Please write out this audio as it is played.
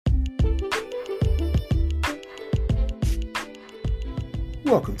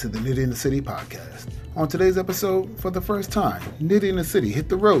Welcome to the Nitty in the City podcast. On today's episode, for the first time, Nitty in the City hit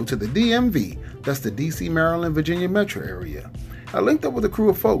the road to the DMV, that's the DC, Maryland, Virginia metro area. I linked up with a crew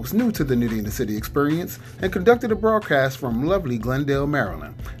of folks new to the Nitty in the City experience and conducted a broadcast from lovely Glendale,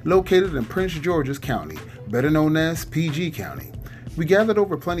 Maryland, located in Prince George's County, better known as PG County. We gathered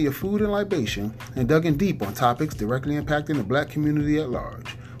over plenty of food and libation and dug in deep on topics directly impacting the black community at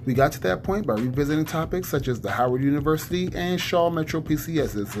large. We got to that point by revisiting topics such as the Howard University and Shaw Metro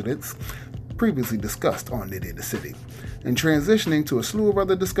PCS incidents previously discussed on Nitty in the City, and transitioning to a slew of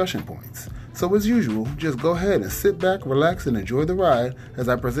other discussion points. So as usual, just go ahead and sit back, relax, and enjoy the ride as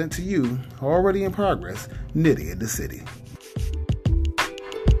I present to you, already in progress, Nitty in the City.